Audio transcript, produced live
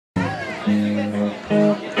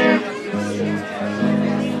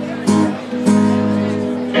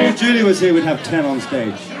Julia was here, we'd have 10 on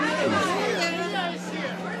stage.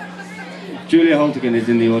 Julia Holtigan is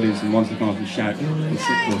in the audience and wants to come up and shout and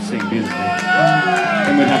sing beautifully.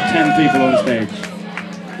 And we'd have 10 people on stage.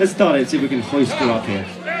 Let's start it, see if we can hoist her up here.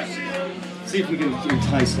 See if we can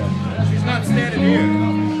entice her. She's not standing here.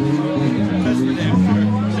 That's for damn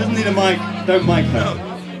sure. She doesn't need a mic, don't mic her. No.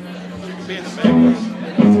 She can be in the background.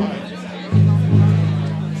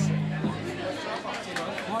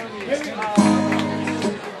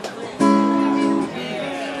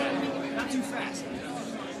 Not too fast.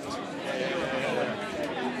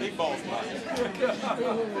 Big balls,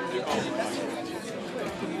 Big balls.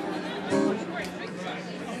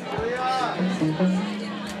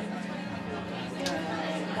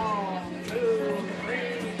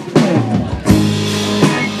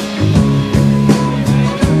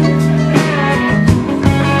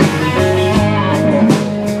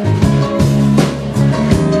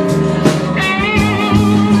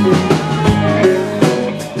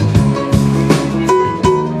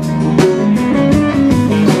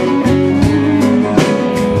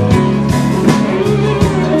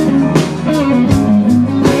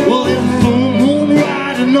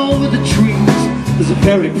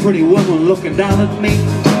 Very pretty woman looking down at me,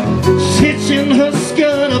 stitching her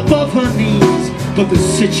skirt above her knees, but the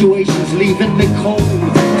situation's leaving me cold.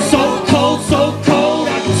 So cold,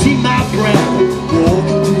 I can see my breath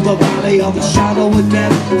walking through the valley of the shadow of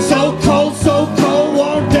death. So cold,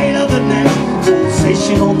 one day to the next,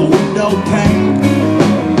 sensation on the window pane.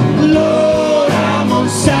 Lord, I'm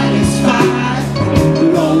unsatisfied.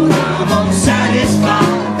 Lord, I'm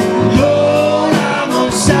unsatisfied. Lord, I'm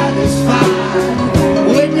unsatisfied.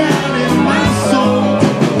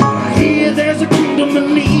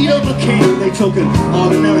 They took an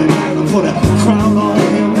ordinary man and put a crown on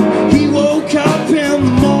him. He woke up in the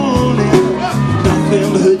morning,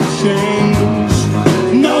 nothing had changed.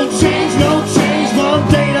 No change, one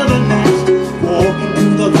day to the next, walking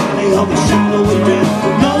through the valley of the shadow of death.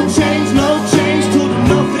 No change to the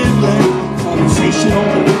nothing left, conversation on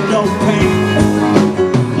the window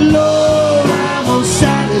pane. Lord, I'm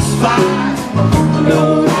unsatisfied.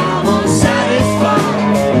 Lord, I'm unsatisfied.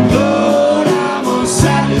 Lord, I'm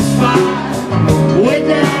unsatisfied. Way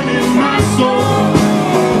down in my soul.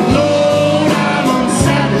 Lord, I'm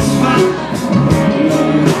unsatisfied.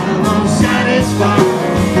 Lord, I'm unsatisfied.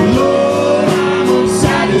 Lord, I'm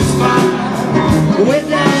unsatisfied. Way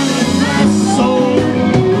down in my soul.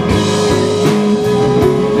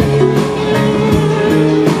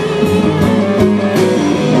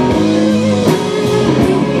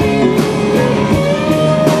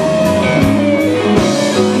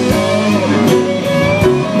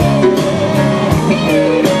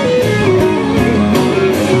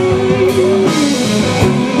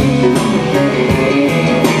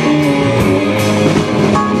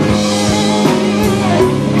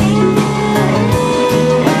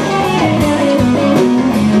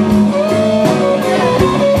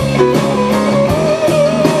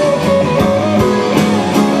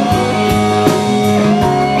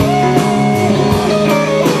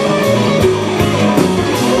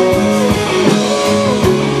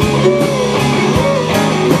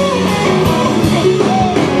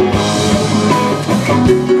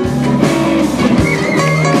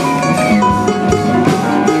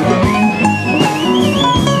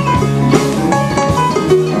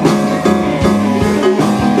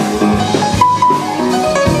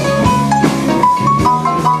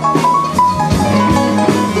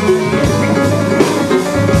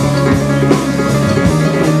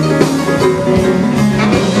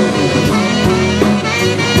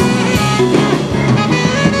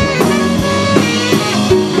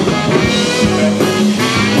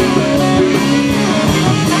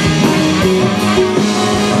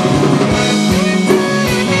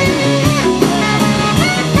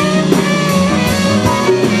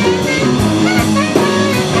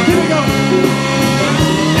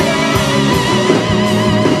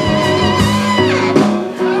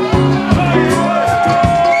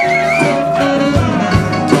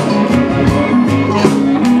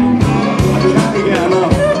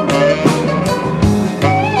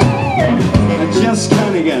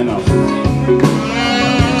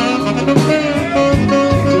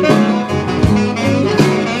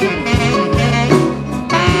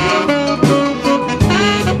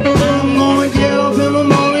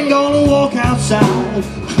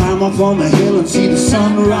 Climb up on the hill and see the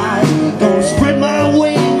sunrise. Gonna spread my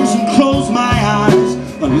wings and close my eyes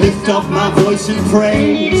and lift up my voice in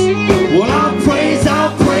praise. Well, I'll praise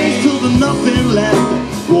till there's nothing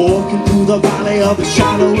left. Walking through the valley of the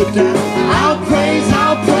shadow of death. I'll praise till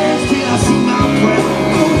I see my breath.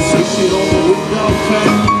 Gonna sit on the window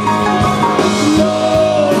pane.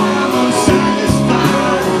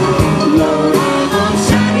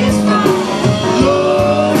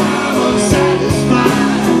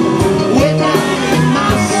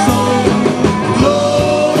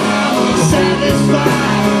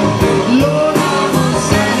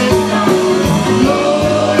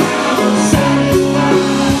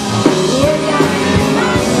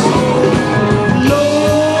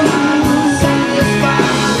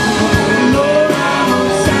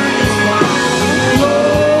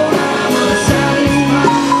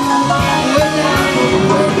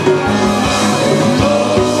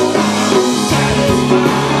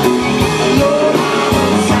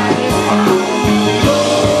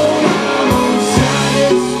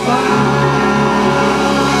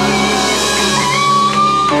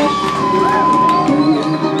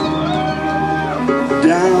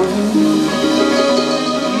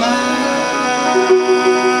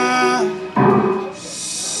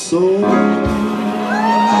 no more.